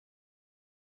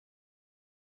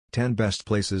10 Best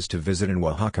Places to Visit in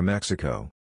Oaxaca, Mexico.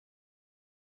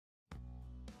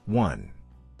 1.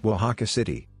 Oaxaca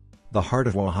City. The heart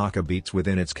of Oaxaca beats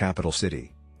within its capital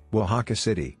city. Oaxaca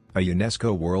City, a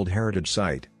UNESCO World Heritage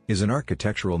Site, is an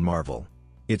architectural marvel.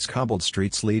 Its cobbled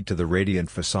streets lead to the radiant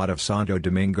facade of Santo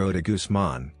Domingo de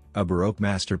Guzman, a Baroque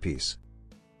masterpiece.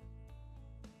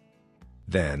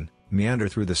 Then, meander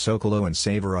through the Zócalo and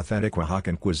savor authentic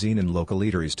Oaxacan cuisine and local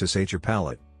eateries to sate your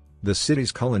palate. The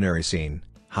city's culinary scene,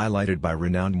 highlighted by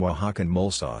renowned Oaxacan mole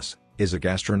sauce, is a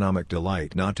gastronomic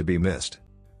delight not to be missed.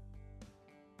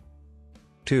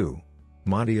 2.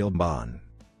 Monte Alban.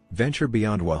 Venture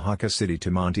beyond Oaxaca City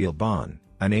to Monte Alban,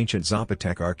 an ancient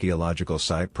Zapotec archaeological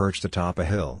site perched atop a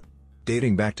hill.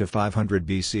 Dating back to 500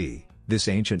 BC, this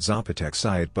ancient Zapotec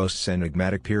site boasts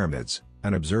enigmatic pyramids,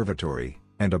 an observatory,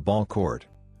 and a ball court.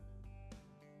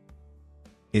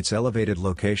 Its elevated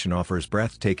location offers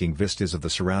breathtaking vistas of the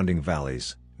surrounding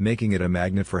valleys, making it a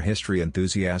magnet for history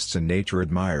enthusiasts and nature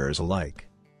admirers alike.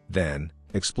 Then,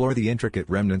 explore the intricate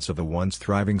remnants of a once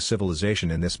thriving civilization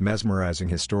in this mesmerizing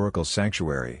historical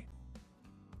sanctuary.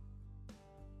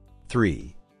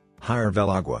 3. Higher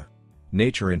Agua.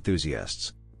 Nature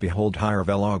enthusiasts, behold Higher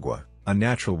Agua, a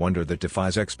natural wonder that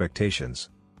defies expectations.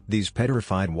 These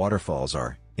petrified waterfalls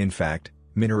are, in fact,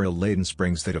 mineral-laden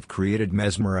springs that have created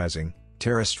mesmerizing,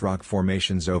 terraced rock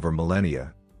formations over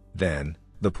millennia. Then,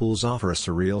 the pools offer a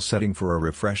surreal setting for a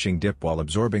refreshing dip while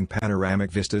absorbing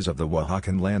panoramic vistas of the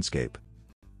Oaxacan landscape.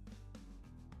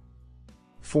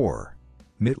 4.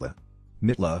 Mitla.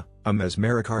 Mitla, a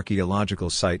mesmeric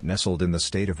archaeological site nestled in the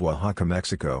state of Oaxaca,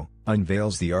 Mexico,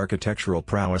 unveils the architectural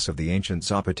prowess of the ancient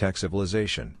Zapotec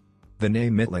civilization. The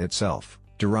name Mitla itself,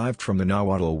 derived from the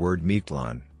Nahuatl word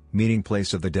Mictlan, meaning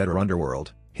place of the dead or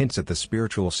underworld, hints at the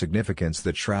spiritual significance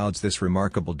that shrouds this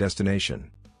remarkable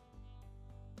destination.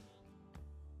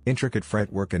 Intricate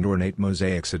fretwork and ornate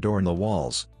mosaics adorn the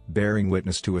walls, bearing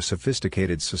witness to a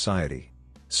sophisticated society.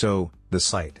 So, the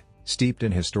site, steeped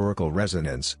in historical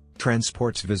resonance,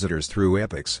 transports visitors through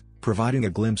epochs, providing a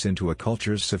glimpse into a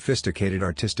culture's sophisticated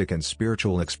artistic and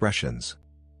spiritual expressions.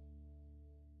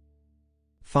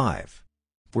 5.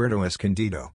 Puerto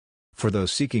Escondido. For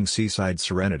those seeking seaside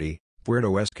serenity,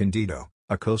 Puerto Escondido,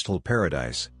 a coastal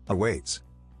paradise, awaits.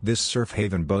 This surf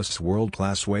haven boasts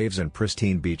world-class waves and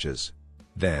pristine beaches.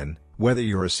 Then, whether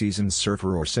you're a seasoned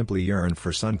surfer or simply yearn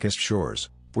for sun-kissed shores,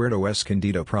 Puerto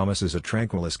Escondido promises a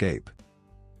tranquil escape.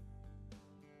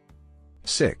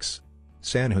 6.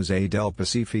 San Jose del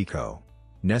Pacifico.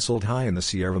 Nestled high in the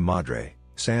Sierra Madre,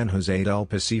 San Jose del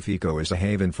Pacifico is a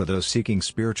haven for those seeking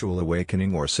spiritual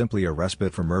awakening or simply a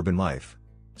respite from urban life.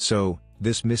 So,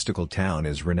 this mystical town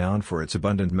is renowned for its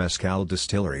abundant mezcal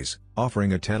distilleries,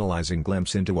 offering a tantalizing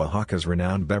glimpse into Oaxaca's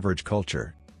renowned beverage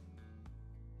culture.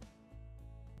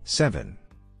 7.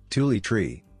 Tule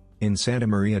Tree. In Santa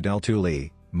Maria del Tule,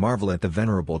 marvel at the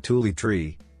venerable Tule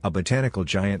Tree, a botanical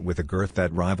giant with a girth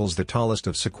that rivals the tallest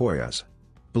of sequoias.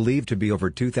 Believed to be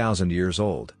over 2,000 years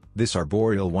old, this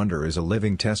arboreal wonder is a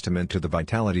living testament to the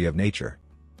vitality of nature.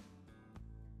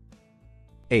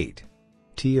 8.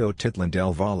 Teotitlan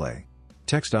del Valle.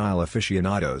 Textile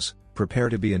aficionados, prepare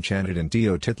to be enchanted in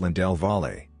Teotitlan del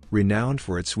Valle, renowned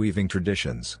for its weaving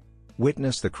traditions.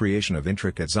 Witness the creation of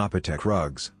intricate Zapotec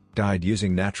rugs, dyed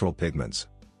using natural pigments.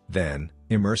 Then,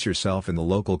 immerse yourself in the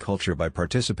local culture by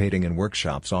participating in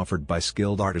workshops offered by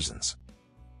skilled artisans.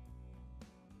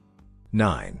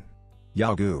 9.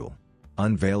 Yagul.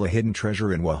 Unveil a hidden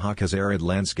treasure in Oaxaca's arid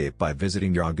landscape by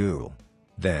visiting Yagul.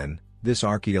 Then, this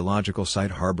archaeological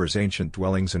site harbors ancient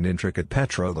dwellings and intricate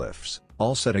petroglyphs,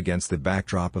 all set against the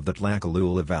backdrop of the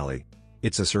Tlacolula Valley.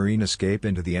 It's a serene escape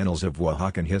into the annals of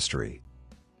Oaxacan history.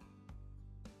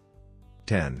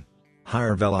 10.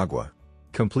 Higher Agua.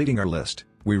 Completing our list,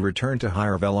 we return to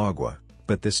Higher Agua,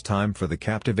 but this time for the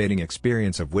captivating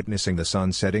experience of witnessing the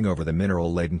sun setting over the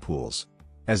mineral-laden pools.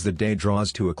 As the day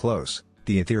draws to a close,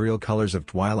 the ethereal colors of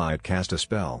twilight cast a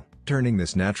spell, turning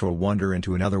this natural wonder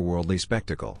into an otherworldly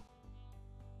spectacle.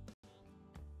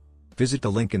 Visit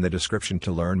the link in the description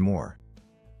to learn more.